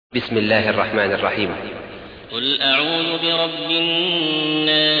بسم الله الرحمن الرحيم. قل أعوذ برب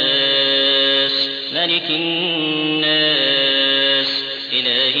الناس ملك الناس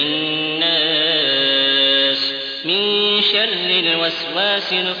إله الناس من شر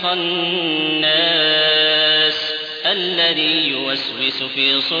الوسواس الخناس الذي يوسوس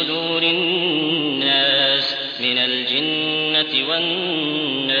في صدور الناس من الجنة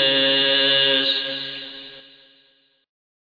والناس.